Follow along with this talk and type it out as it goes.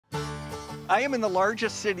I am in the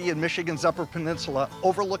largest city in Michigan's Upper Peninsula,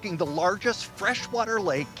 overlooking the largest freshwater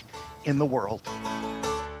lake in the world.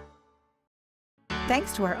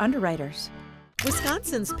 Thanks to our underwriters.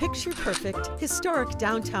 Wisconsin's picture-perfect, historic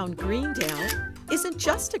downtown Greendale isn't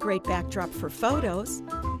just a great backdrop for photos.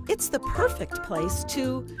 It's the perfect place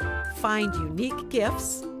to find unique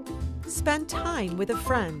gifts, spend time with a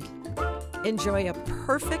friend, enjoy a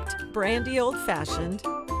perfect brandy old-fashioned,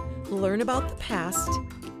 learn about the past,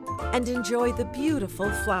 and enjoy the beautiful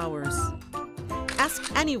flowers.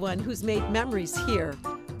 Ask anyone who's made memories here.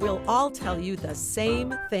 We'll all tell you the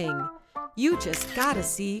same thing. You just gotta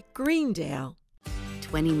see Greendale.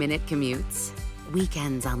 20-minute commutes,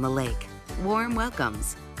 weekends on the lake, warm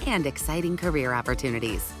welcomes, and exciting career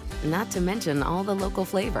opportunities. Not to mention all the local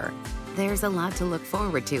flavor. There's a lot to look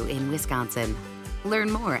forward to in Wisconsin.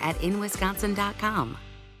 Learn more at inwisconsin.com.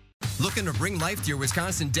 Looking to bring life to your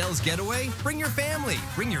Wisconsin Dells getaway? Bring your family,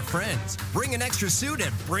 bring your friends, bring an extra suit,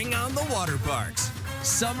 and bring on the water parks.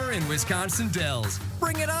 Summer in Wisconsin Dells.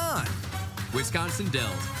 Bring it on! Wisconsin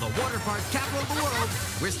Dells, the water park capital of the world.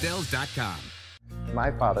 Wisdells.com.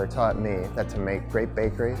 My father taught me that to make great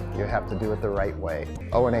bakery, you have to do it the right way.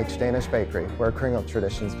 O&H Danish Bakery, where Kringle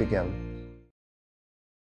traditions begin.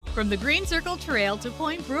 From the Green Circle Trail to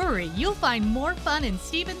Point Brewery, you'll find more fun in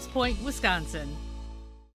Stevens Point, Wisconsin.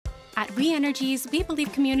 At We-Energies, we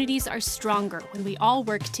believe communities are stronger when we all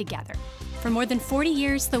work together. For more than 40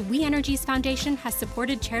 years, the We-Energies Foundation has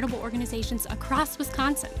supported charitable organizations across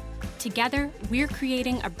Wisconsin. Together, we're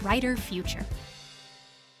creating a brighter future.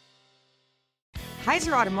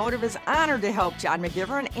 Heiser Automotive is honored to help John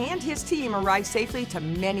McGivern and his team arrive safely to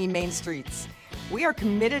many main streets. We are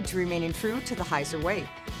committed to remaining true to the Heiser way.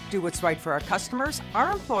 Do what's right for our customers,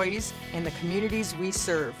 our employees, and the communities we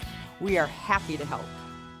serve. We are happy to help.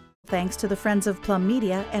 Thanks to the Friends of Plum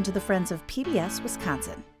Media and to the Friends of PBS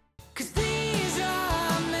Wisconsin.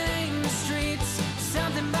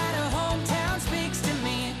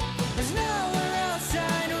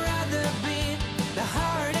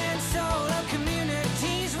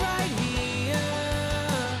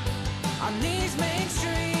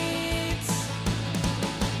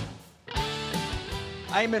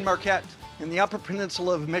 I am in Marquette, in the Upper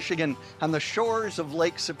Peninsula of Michigan, on the shores of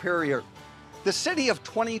Lake Superior. The city of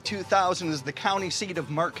 22,000 is the county seat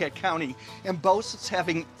of Marquette County and boasts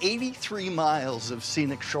having 83 miles of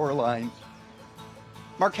scenic shoreline.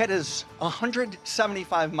 Marquette is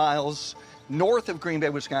 175 miles north of Green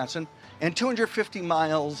Bay, Wisconsin, and 250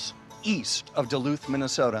 miles east of Duluth,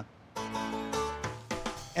 Minnesota.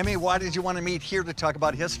 Emmy, why did you want to meet here to talk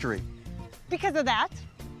about history? Because of that.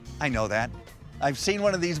 I know that. I've seen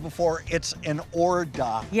one of these before. It's an ore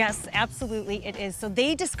dock. Yes, absolutely it is. So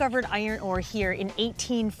they discovered iron ore here in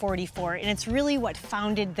 1844, and it's really what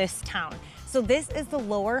founded this town. So this is the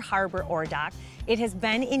Lower Harbor Ore Dock. It has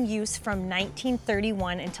been in use from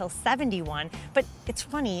 1931 until 71, but it's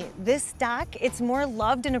funny, this dock, it's more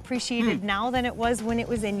loved and appreciated now than it was when it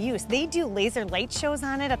was in use. They do laser light shows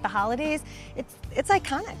on it at the holidays. It's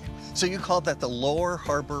iconic. So you called that the Lower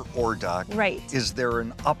Harbor Ore Dock. Right. Is there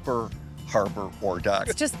an Upper Harbor Ore Dock?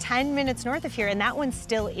 It's just 10 minutes north of here, and that one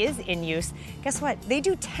still is in use. Guess what? They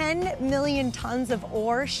do 10 million tons of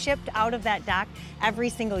ore shipped out of that dock every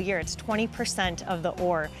single year. It's 20% of the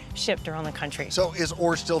ore shipped around the country. So is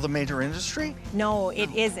ore still the major industry? No, it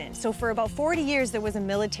isn't. So for about 40 years, there was a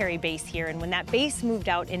military base here, and when that base moved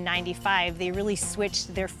out in '95, they really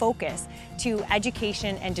switched their focus to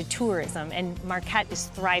education and to tourism, and Marquette is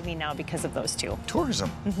thriving now because of those two. Tourism?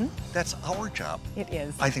 That's our job. It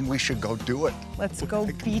is. I think we should go do it. Let's go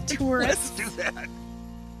be tourists. Let's do that.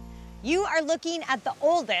 You are looking at the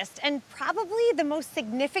oldest and probably the most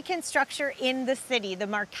significant structure in the city, the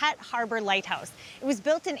Marquette Harbor Lighthouse. It was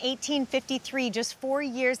built in 1853, just 4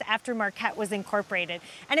 years after Marquette was incorporated.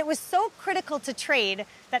 And it was so critical to trade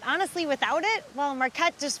that honestly, without it, well,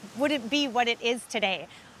 Marquette just wouldn't be what it is today.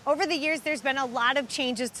 Over the years, there's been a lot of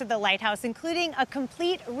changes to the lighthouse, including a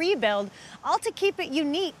complete rebuild, all to keep it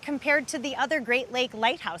unique compared to the other Great Lake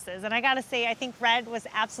lighthouses. And I gotta say, I think red was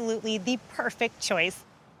absolutely the perfect choice.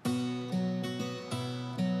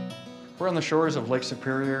 We're on the shores of Lake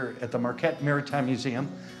Superior at the Marquette Maritime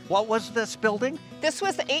Museum. What was this building? This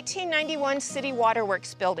was the 1891 City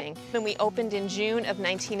Waterworks building, and we opened in June of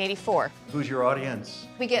 1984. Who's your audience?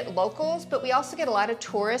 We get locals, but we also get a lot of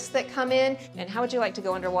tourists that come in. And how would you like to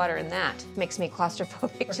go underwater in that? Makes me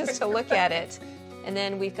claustrophobic just to look at it. And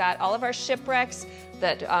then we've got all of our shipwrecks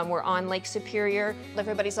that were on Lake Superior.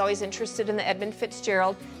 Everybody's always interested in the Edmund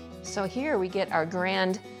Fitzgerald. So here we get our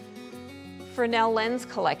grand Fresnel lens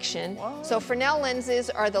collection. Whoa. So Fresnel lenses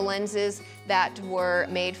are the lenses that were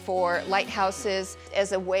made for lighthouses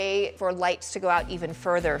as a way for lights to go out even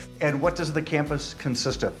further. And what does the campus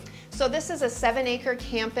consist of? So this is a 7-acre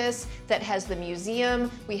campus that has the museum,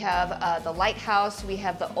 we have the lighthouse, we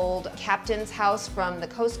have the old captain's house from the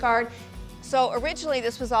Coast Guard. So originally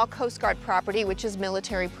this was all Coast Guard property, which is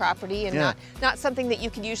military property and not something that you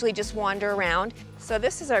could usually just wander around. So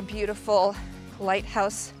this is our beautiful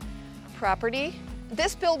lighthouse property.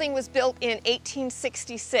 This building was built in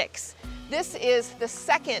 1866. This is the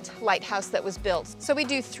second lighthouse that was built. So we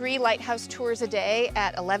do 3 lighthouse tours a day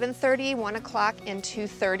at 11:30, 1 o'clock, and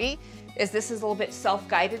 2:30. As this is a little bit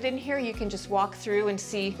self-guided in here, you can just walk through and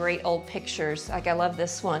see great old pictures. Like I love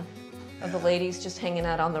this one of the ladies just hanging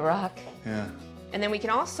out on the rock. Yeah. And then we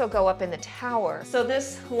can also go up in the tower. So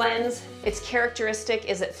this lens, its characteristic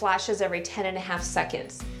is it flashes every 10.5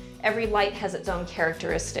 seconds. Every light has its own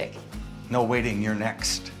characteristic. No waiting, you're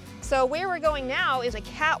next. So where we're going now is a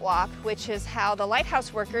catwalk, which is how the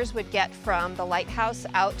lighthouse workers would get from the lighthouse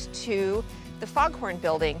out to the Foghorn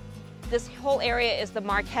building. This whole area is the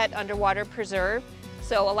Marquette Underwater Preserve.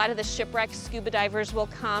 So a lot of the shipwrecked scuba divers will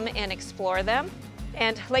come and explore them.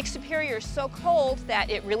 And Lake Superior is so cold that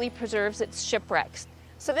it really preserves its shipwrecks.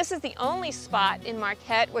 So this is the only spot in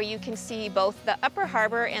Marquette where you can see both the upper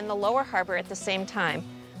harbor and the lower harbor at the same time.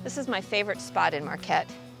 This is my favorite spot in Marquette.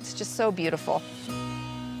 It's just so beautiful.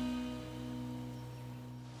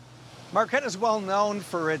 Marquette is well known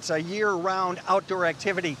for its year-round outdoor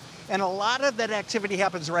activity, and a lot of that activity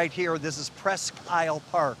happens right here. This is Presque Isle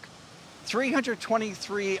Park.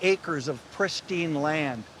 323 acres of pristine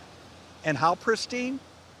land. And how pristine?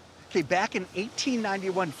 Okay, back in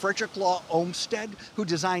 1891, Frederick Law Olmsted, who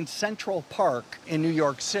designed Central Park in New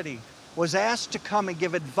York City, was asked to come and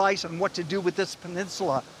give advice on what to do with this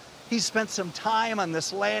peninsula. He spent some time on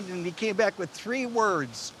this land and he came back with 3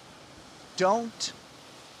 words: don't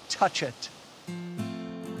touch it.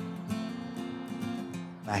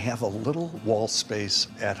 I have a little wall space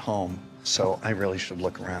at home, so I really should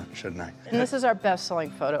look around, shouldn't I? And this is our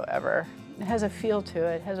best-selling photo ever. It has a feel to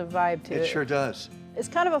it, has a vibe to it. It sure does. It's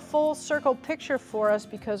kind of a full circle picture for us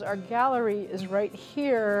because our gallery is right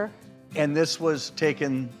here. And this was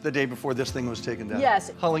taken the day before this thing was taken down?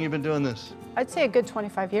 Yes. How long have you been doing this? I'd say a good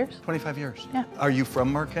 25 years. 25 years? Yeah. Are you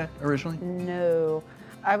from Marquette originally? No.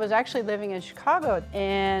 I was actually living in Chicago,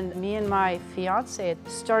 and me and my fiance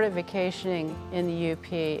started vacationing in the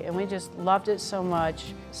UP, and we just loved it so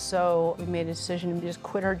much, so we made a decision to just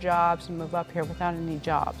quit our jobs and move up here without any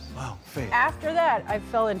jobs. Wow, faith. After that, I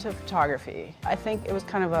fell into photography. I think it was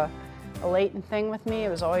kind of a latent thing with me.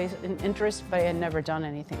 It was always an interest, but I had never done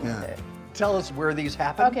anything with it. Tell us where these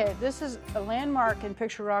happen. Okay, this is a landmark in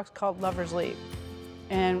Picture Rocks called Lover's Leap,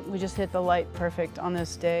 and we just hit the light perfect on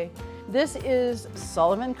this day. This is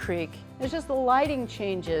Sullivan Creek. It's just the lighting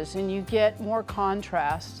changes and you get more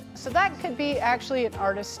contrast. So that could be actually an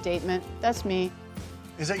artist statement. That's me.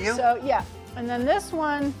 Is that you? So yeah. And then this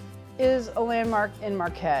one is a landmark in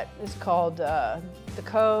Marquette. It's called the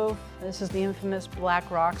Cove. This is the infamous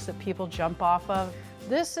black rocks that people jump off of.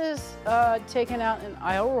 This is taken out in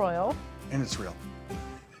Isle Royale. And it's real.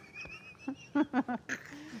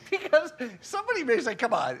 Because somebody may say,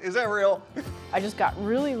 come on, is that real? I just got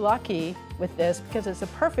really lucky with this because it's a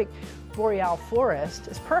perfect boreal forest.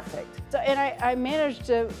 It's perfect. So, and I managed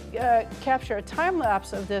to capture a time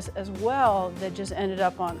lapse of this as well that just ended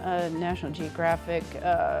up on a National Geographic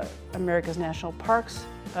America's National Parks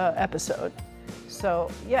episode.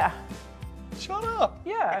 So, yeah. Shut up.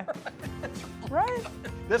 Yeah. Right?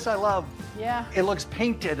 This I love. Yeah. It looks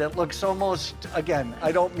painted. It looks almost, again,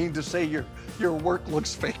 I don't mean to say your work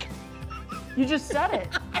looks fake. You just said it.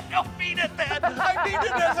 I don't mean it that. I mean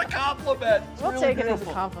it as a compliment. It's We'll really take beautiful. it as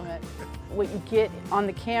a compliment. What you get on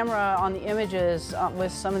the camera, on the images,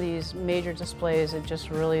 with some of these major displays, it just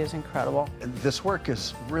really is incredible. This work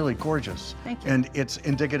is really gorgeous. Thank you. And it's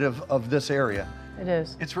indicative of this area. It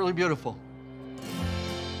is. It's really beautiful.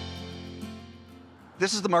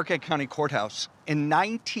 This is the Marquette County Courthouse. In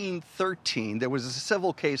 1913, there was a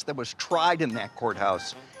civil case that was tried in that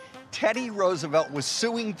courthouse. Teddy Roosevelt was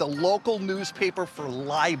suing the local newspaper for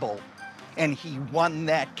libel, and he won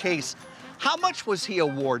that case. How much was he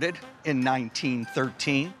awarded in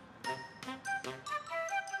 1913?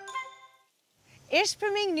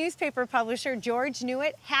 Ishpeming newspaper publisher George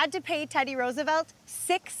Newitt had to pay Teddy Roosevelt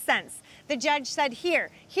 6 cents. The judge said,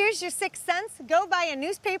 here's your 6 cents. Go buy a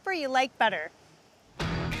newspaper you like better.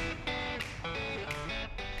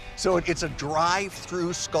 So it's a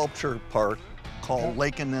drive-through sculpture park called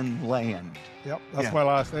Lakenenland. Yep, that's my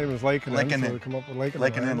last name is Lakenenland, so we come up with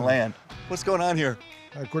Lakenenland. Lakenenland. What's going on here?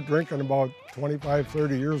 I quit drinking about 25,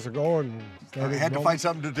 30 years ago and started. I had to find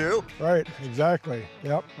something to do? Right, exactly.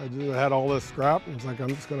 Yep, I just had all this scrap and it's like, I'm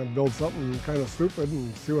just gonna build something kind of stupid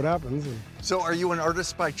and see what happens. And so are you an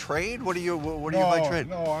artist by trade? What are you by trade?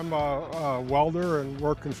 No, I'm a welder and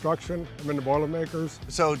work construction. I'm in the Boilermakers.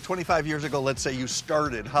 So 25 years ago, let's say you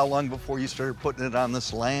started, how long before you started putting it on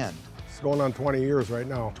this land? It's going on 20 years right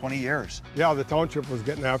now. 20 years? Yeah, the township was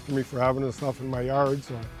getting after me for having this stuff in my yard,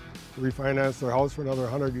 so refinanced their house for another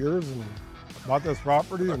 100 years and bought this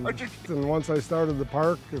property. And once I started the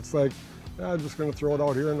park, it's like, yeah, I'm just going to throw it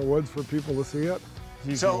out here in the woods for people to see it.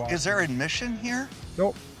 So is there admission here?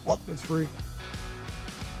 Nope, it's free.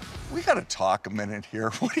 We got to talk a minute here.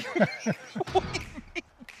 What do you mean?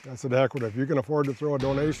 I said, heck with it. If you can afford to throw a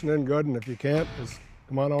donation in, good, and if you can't, just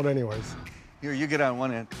come on out anyways. Here, you get on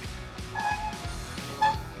one end.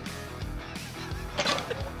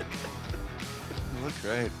 You look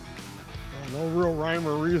great. No real rhyme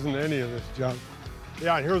or reason to any of this junk.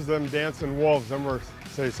 Yeah, and here's them dancing wolves. Them were,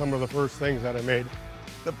 say, some of the first things that I made.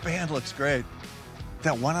 The band looks great.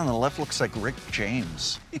 That one on the left looks like Rick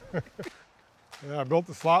James. Yeah, I built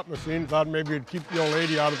the slot machine, thought maybe it'd keep the old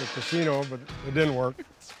lady out of the casino, but it didn't work.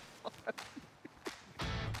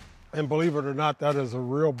 And believe it or not, that is a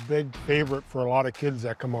real big favorite for a lot of kids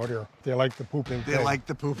that come out here. They like the pooping pig. They like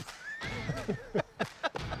the poop.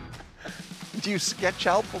 Do you sketch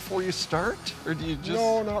out before you start, or do you just?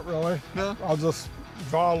 No, not really. No? I'll just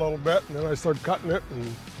draw a little bit, and then I start cutting it,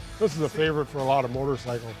 and this is a favorite for a lot of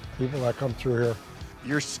motorcycle people that come through here.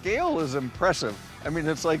 Your scale is impressive. I mean,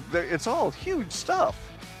 it's like, it's all huge stuff.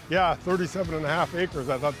 Yeah, 37.5 acres.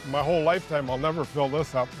 I thought my whole lifetime I'll never fill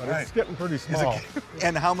this up, but it's getting pretty small.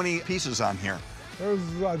 And how many pieces on here? There's,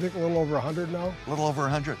 I think, a little over 100 now. A little over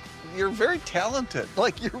 100. You're very talented.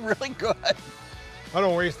 Like, you're really good. I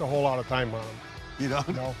don't waste a whole lot of time on them. You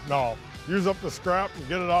don't? No. Use up the scrap and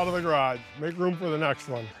get it out of the garage. Make room for the next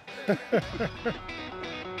one.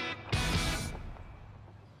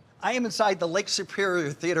 I am inside the Lake Superior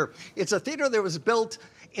Theater. It's a theater that was built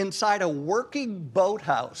inside a working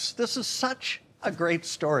boathouse. This is such a great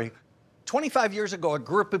story. 25 years ago, a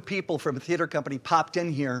group of people from a theater company popped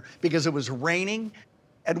in here because it was raining,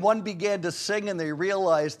 and one began to sing, and they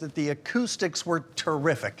realized that the acoustics were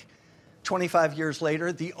terrific. 25 years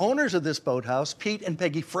later, the owners of this boathouse, Pete and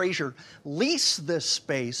Peggy Frazier, leased this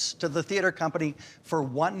space to the theater company for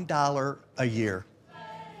 $1 a year.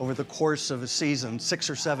 Over the course of a season, 6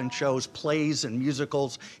 or 7 shows, plays and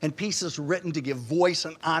musicals, and pieces written to give voice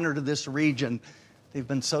and honor to this region. They've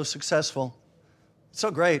been so successful.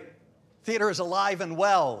 So great. Theater is alive and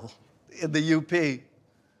well in the UP.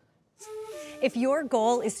 If your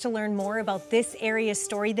goal is to learn more about this area's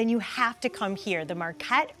story, then you have to come here, the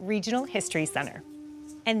Marquette Regional History Center.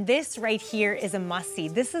 And this right here is a must-see.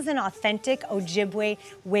 This is an authentic Ojibwe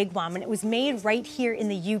wigwam, and it was made right here in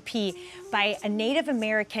the UP by a Native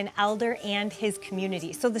American elder and his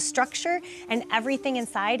community. So the structure and everything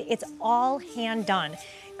inside, it's all hand done.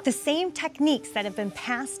 The same techniques that have been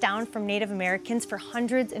passed down from Native Americans for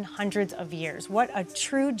hundreds and hundreds of years. What a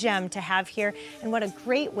true gem to have here, and what a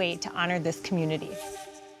great way to honor this community.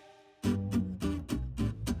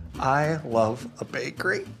 I love a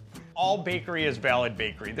bakery. All bakery is valid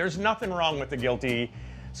bakery. There's nothing wrong with a guilty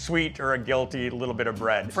sweet or a guilty little bit of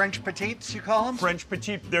bread. French petites, you call them? French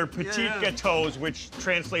petite, they're petite gâteaux, which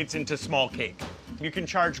translates into small cake. You can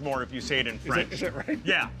charge more if you say it in French. Is it right?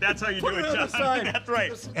 Yeah, that's how you do it, John. That's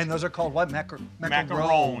right. And those are called what?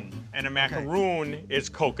 Macaron. And a macaroon is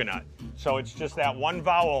coconut. So it's just that one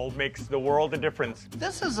vowel makes the world of difference.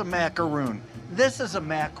 This is a macaroon. This is a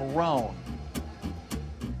macaron.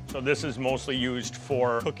 So this is mostly used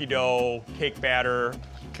for cookie dough, cake batter.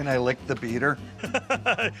 Can I lick the beater?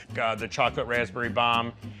 The chocolate raspberry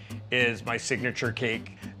bomb is my signature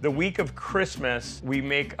cake. The week of Christmas, we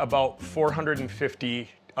make about 450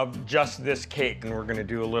 of just this cake, and we're gonna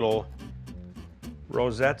do a little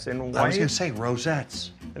rosettes in white. I was gonna say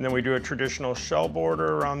rosettes. And then we do a traditional shell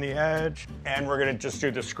border around the edge, and we're gonna just do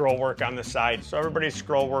the scroll work on the side. So everybody's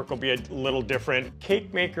scroll work will be a little different.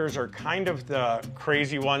 Cake makers are kind of the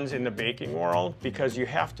crazy ones in the baking world because you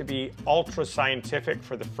have to be ultra scientific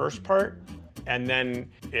for the first part, and then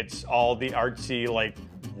it's all the artsy, like,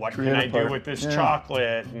 what can I do with this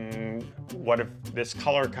chocolate, and what if this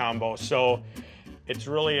color combo? So it's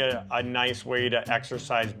really a nice way to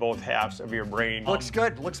exercise both halves of your brain. Looks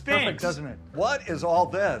good, looks perfect, doesn't it? What is all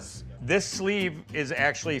this? This sleeve is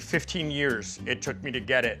actually 15 years it took me to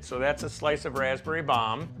get it. So that's a slice of raspberry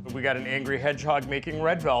bomb. We got an angry hedgehog making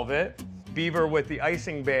red velvet. Beaver with the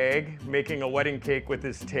icing bag, making a wedding cake with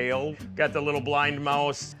his tail. Got the little blind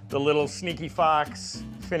mouse, the little sneaky fox,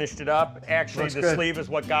 finished it up. Actually, Looks the good. sleeve is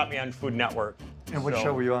what got me on Food Network. And what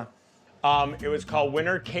show were you on? It was called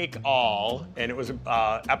Winner Take All, and it was an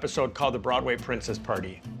episode called The Broadway Princess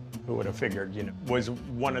Party. Who would have figured, you know, was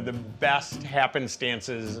one of the best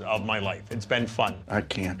happenstances of my life. It's been fun. I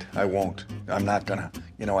can't. I won't. I'm not gonna.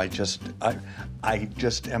 You know, I just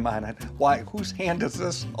am on it. Why? Whose hand is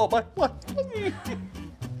this? Oh my! What?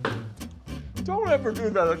 Don't ever do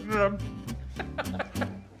that again.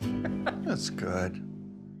 That's good.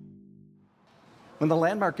 When the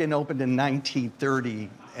Landmark Inn opened in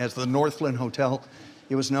 1930 as the Northland Hotel,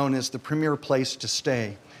 it was known as the premier place to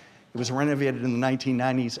stay. It was renovated in the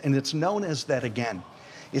 1990s, and it's known as that again.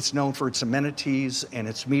 It's known for its amenities and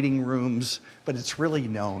its meeting rooms, but it's really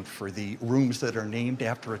known for the rooms that are named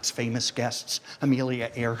after its famous guests, Amelia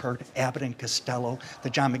Earhart, Abbott and Costello, the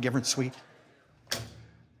John McGivern's suite.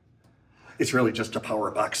 It's really just a power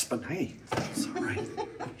box, but hey, it's all right.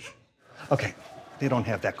 Okay, they don't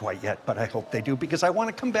have that quite yet, but I hope they do because I want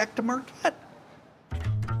to come back to Marquette.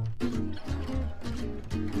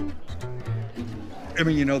 I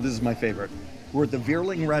mean, you know, this is my favorite. We're at the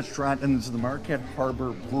Vierling restaurant, and this is the Marquette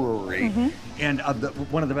Harbor Brewery. And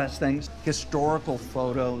one of the best things, historical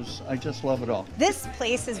photos. I just love it all. This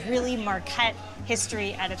place is really Marquette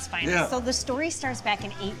history at its finest. Yeah. So the story starts back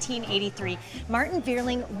in 1883. Martin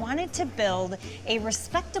Vierling wanted to build a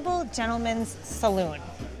respectable gentleman's saloon.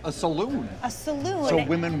 A saloon? A saloon. So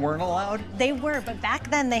women weren't allowed? They were, but back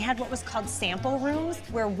then they had what was called sample rooms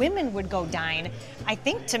where women would go dine, I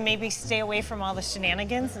think to maybe stay away from all the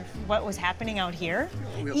shenanigans of what was happening out here.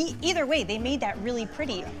 Either way, they made that really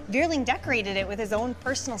pretty. Vierling decorated it with his own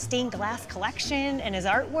personal stained glass collection and his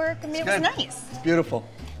artwork. I mean, it was nice. It's beautiful.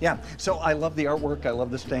 Yeah, so I love the artwork, I love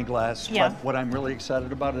the stained glass, Yeah. but what I'm really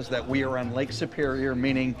excited about is that we are on Lake Superior,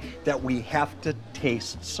 meaning that we have to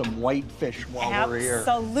taste some whitefish while we're here.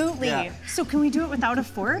 Absolutely. Yeah. So can we do it without a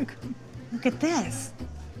fork? Look at this.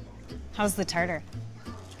 How's the tartar?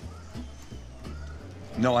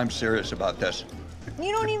 No, I'm serious about this.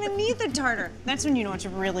 You don't even need the tartar. That's when you know it's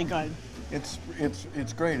really good. It's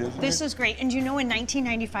great, isn't it? This is great. And you know, in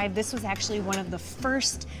 1995, this was actually one of the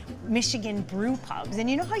first Michigan brew pubs. And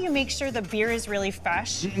you know how you make sure the beer is really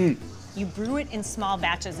fresh? You brew it in small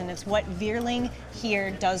batches, and it's what Vierling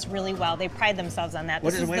here does really well. They pride themselves on that.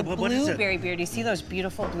 This is the blueberry beer. Do you see those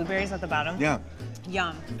beautiful blueberries at the bottom? Yeah.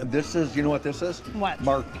 Yum. This is, you know what this is? What?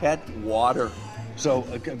 Marquette water. So,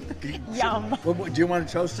 Yum. Do you want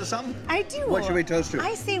to toast to something? I do. What should we toast to?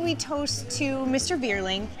 I say we toast to Mr.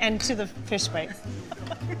 Vierling and to the fish bites.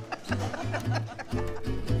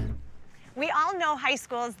 We all know high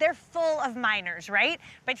schools, they're full of miners, right?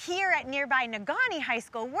 But here at nearby Negaunee High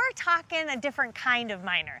School, we're talking a different kind of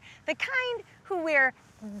miner. The kind who wear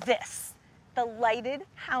this, the lighted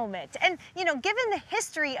helmet. And, you know, given the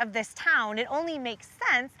history of this town, it only makes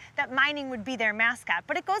sense that mining would be their mascot,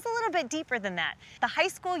 but it goes a little bit deeper than that. The high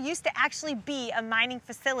school used to actually be a mining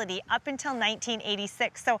facility up until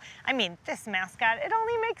 1986. So, I mean, this mascot, it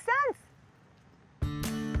only makes sense.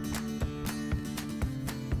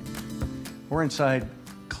 We're inside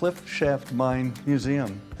Cliff Shaft Mine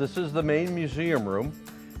Museum. This is the main museum room.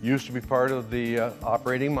 Used to be part of the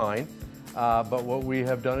operating mine, but what we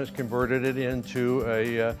have done is converted it into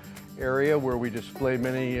a area where we display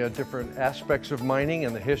many different aspects of mining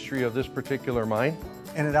and the history of this particular mine.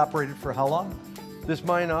 And it operated for how long? This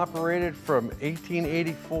mine operated from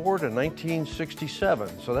 1884 to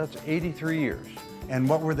 1967, so that's 83 years. And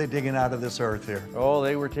what were they digging out of this earth here? Oh,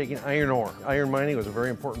 they were taking iron ore. Iron mining was a very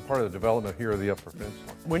important part of the development here of the Upper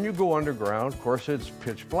Peninsula. When you go underground, of course, it's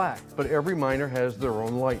pitch black, but every miner has their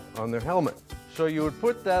own light on their helmet. So you would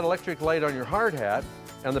put that electric light on your hard hat,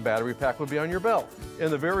 and the battery pack would be on your belt. In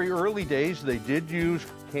the very early days, they did use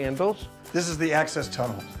candles. This is the access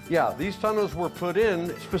tunnel. Yeah, these tunnels were put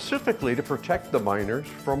in specifically to protect the miners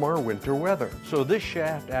from our winter weather. So this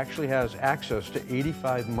shaft actually has access to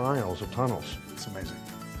 85 miles of tunnels. It's amazing.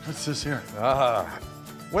 What's this here?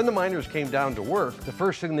 When the miners came down to work, the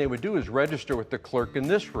first thing they would do is register with the clerk in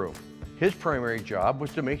this room. His primary job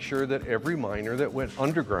was to make sure that every miner that went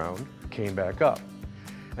underground came back up.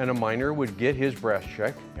 And a miner would get his brass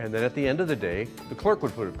check, and then at the end of the day, the clerk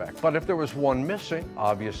would put it back. But if there was one missing,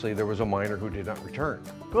 obviously there was a miner who did not return.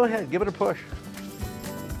 Go ahead, give it a push.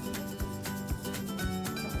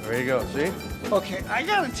 There you go, see? Okay, I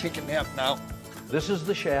gotta take a nap now. This is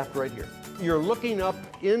the shaft right here. You're looking up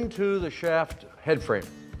into the shaft head frame.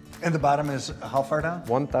 And the bottom is how far down?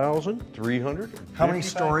 1,300. How many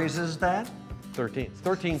stories is that? 13.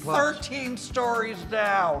 13 plus. 13 stories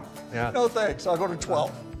down. Yeah. No thanks, I'll go to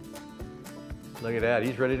 12. Look at that,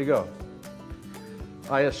 he's ready to go.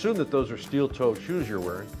 I assume that those are steel-toed shoes you're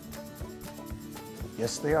wearing.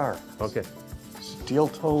 Yes, they are. Okay.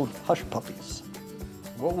 Steel-toed hush puppies.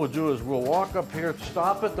 What we'll do is we'll walk up here,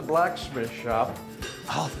 stop at the blacksmith shop.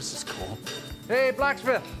 Oh, this is cool. Hey,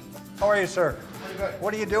 blacksmith. How are you, sir? Pretty good.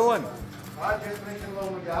 What are you doing? I'm just making a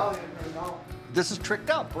little medallion right now. This is tricked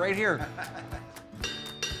up right here.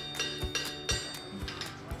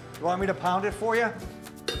 You want me to pound it for you?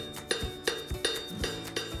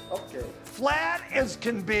 Okay. Flat as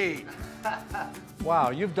can be.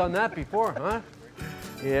 Wow, you've done that before, huh?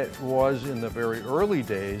 It was, in the very early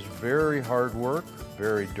days, very hard work,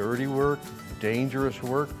 very dirty work, dangerous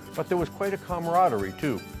work, but there was quite a camaraderie,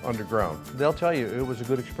 too, underground. They'll tell you it was a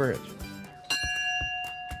good experience.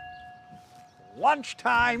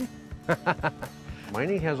 Lunchtime.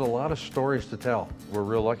 Mining has a lot of stories to tell. We're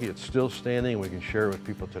real lucky it's still standing and we can share it with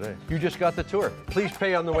people today. You just got the tour. Please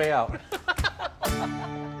pay on the way out.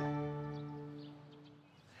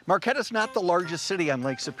 Marquette is not the largest city on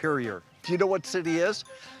Lake Superior. Do you know what city is?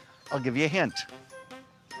 I'll give you a hint.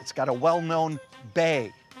 It's got a well-known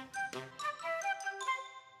bay.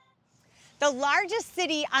 The largest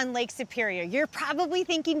city on Lake Superior. You're probably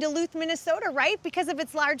thinking Duluth, Minnesota, right? Because of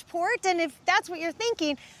its large port. And if that's what you're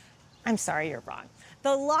thinking, I'm sorry, you're wrong.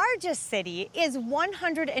 The largest city is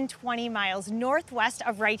 120 miles northwest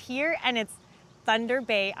of right here, and it's Thunder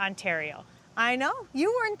Bay, Ontario. I know,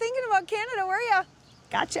 you weren't thinking about Canada, were you?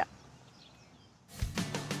 Gotcha.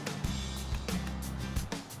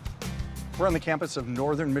 We're on the campus of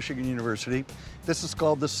Northern Michigan University. This is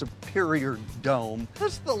called the Superior Dome.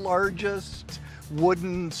 This is the largest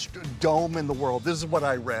wooden dome in the world. This is what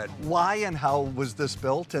I read. Why and how was this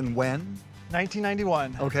built and when?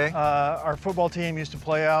 1991. Okay. Our football team used to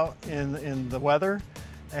play out in the weather,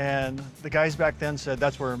 and the guys back then said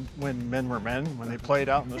that's when men were men, when they played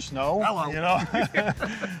out in the snow. Hello. You know,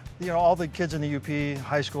 you know, all the kids in the UP,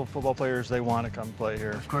 high school football players, they want to come play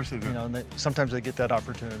here. Of course they do. You know, and sometimes they get that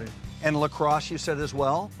opportunity. And lacrosse, you said as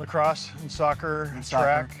well? Lacrosse and soccer and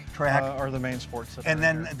track are the main sports. And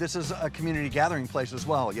then this is a community gathering place as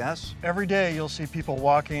well, yes? Every day you'll see people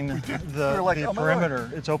walking the perimeter.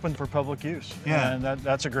 It's open for public use. Yeah. And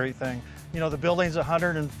that's a great thing. You know, the building's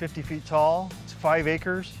 150 feet tall. It's 5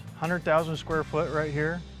 acres, 100,000 square foot right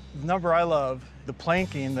here. The number I love, the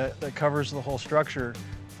planking that covers the whole structure,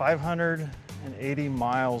 580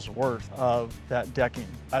 miles worth of that decking.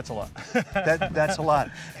 That's a lot. That's a lot.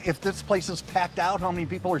 If this place is packed out, how many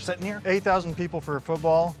people are sitting here? 8,000 people for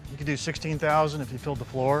football. You could do 16,000 if you filled the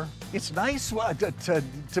floor. It's nice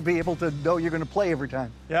to be able to know you're going to play every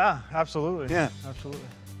time. Yeah, absolutely. Yeah. Absolutely.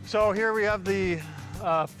 So here we have the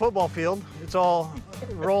football field. It's all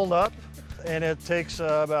rolled up, and it takes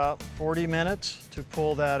about 40 minutes to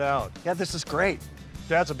pull that out. Yeah, this is great.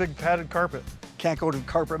 That's a big padded carpet. Can't go to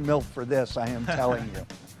Carpet Mill for this, I am telling you.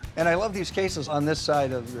 And I love these cases on this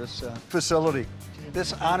side of this facility.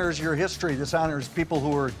 This honors your history. This honors people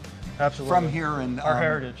who are from here and our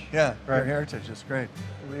heritage. Yeah, right. Our heritage is great.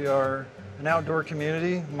 We are an outdoor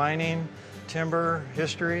community, mining, timber,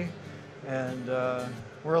 history, and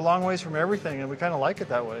we're a long ways from everything, and we kind of like it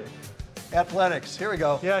that way. Athletics, here we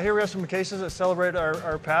go. Yeah, here we have some cases that celebrate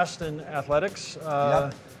our past in athletics.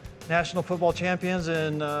 Yep. National football champions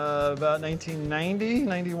in about 1990,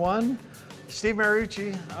 91. Steve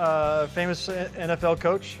Mariucci, famous NFL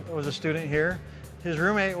coach, was a student here. His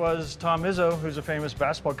roommate was Tom Izzo, who's a famous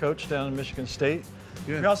basketball coach down in Michigan State.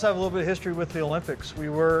 Good. We also have a little bit of history with the Olympics. We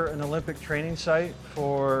were an Olympic training site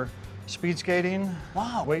for speed skating,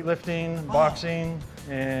 weightlifting, boxing,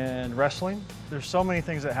 and wrestling. There's so many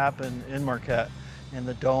things that happen in Marquette, and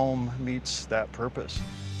the dome meets that purpose.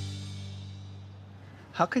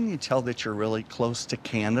 How can you tell that you're really close to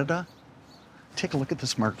Canada? Take a look at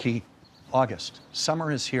this marquee. August.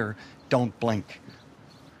 Summer is here. Don't blink.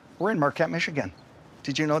 We're in Marquette, Michigan.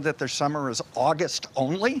 Did you know that their summer is August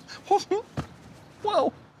only?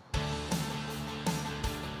 Whoa.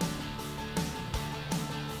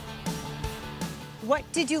 What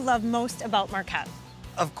did you love most about Marquette?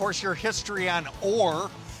 Of course, your history on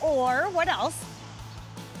ore. Or what else?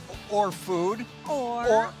 Or food.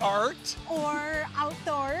 Or art. Or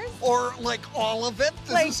outdoors. Or like all of it.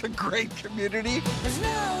 This is a great community. There's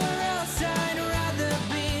nowhere else I'd rather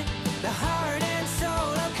be. The heart and soul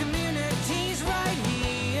of communities right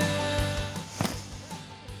here.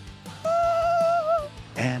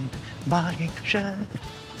 And my shadow.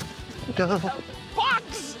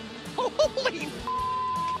 Fox! Holy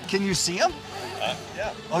Can you see him?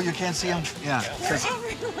 Yeah. Oh, you can't see him? Yeah. They're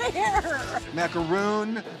everywhere.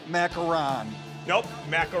 Macaroon, macaron. Nope,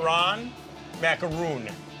 macaron, macaroon.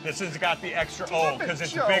 This has got the extra O because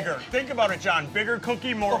it's bigger. Think about it, John. Bigger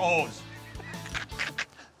cookie, more O's.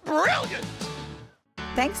 Brilliant.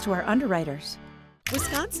 Thanks to our underwriters.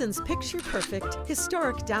 Wisconsin's picture-perfect,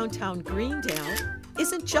 historic downtown Greendale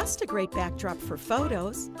isn't just a great backdrop for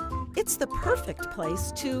photos, it's the perfect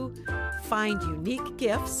place to find unique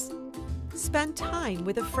gifts, spend time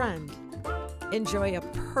with a friend, enjoy a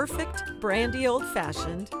perfect brandy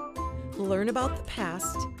old-fashioned, learn about the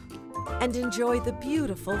past, and enjoy the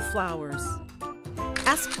beautiful flowers.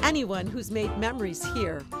 Ask anyone who's made memories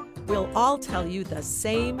here. We'll all tell you the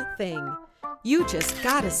same thing. You just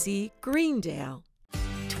gotta see Greendale.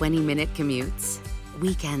 20-minute commutes,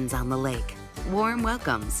 weekends on the lake, warm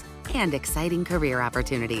welcomes, and exciting career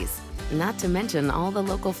opportunities. Not to mention all the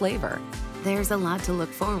local flavor. There's a lot to look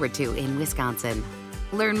forward to in Wisconsin.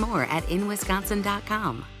 Learn more at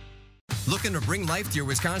inwisconsin.com. Looking to bring life to your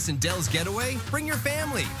Wisconsin Dells getaway? Bring your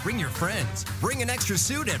family, bring your friends, bring an extra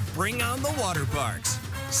suit, and bring on the water parks.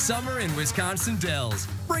 Summer in Wisconsin Dells.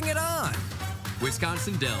 Bring it on!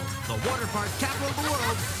 Wisconsin Dells, the water park capital of the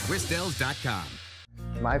world. WisDells.com.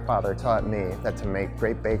 My father taught me that to make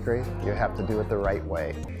great bakery, you have to do it the right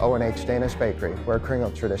way. O&H Danish Bakery, where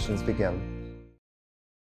Kringle traditions begin.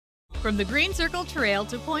 From the Green Circle Trail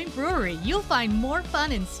to Point Brewery, you'll find more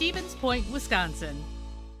fun in Stevens Point, Wisconsin.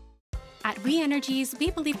 At WeEnergies,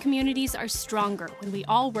 we believe communities are stronger when we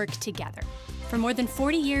all work together. For more than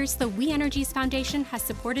 40 years, the WeEnergies Foundation has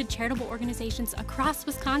supported charitable organizations across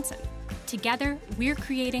Wisconsin. Together, we're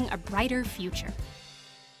creating a brighter future.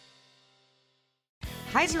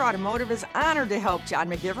 Heiser Automotive is honored to help John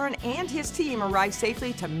McGivern and his team arrive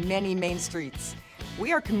safely to many main streets.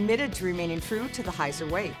 We are committed to remaining true to the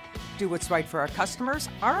Heiser way. Do what's right for our customers,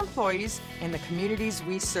 our employees, and the communities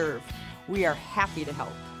we serve. We are happy to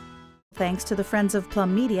help. Thanks to the Friends of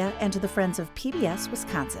Plum Media and to the Friends of PBS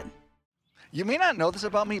Wisconsin. You may not know this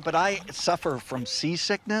about me, but I suffer from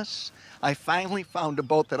seasickness. I finally found a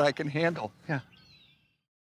boat that I can handle. Yeah.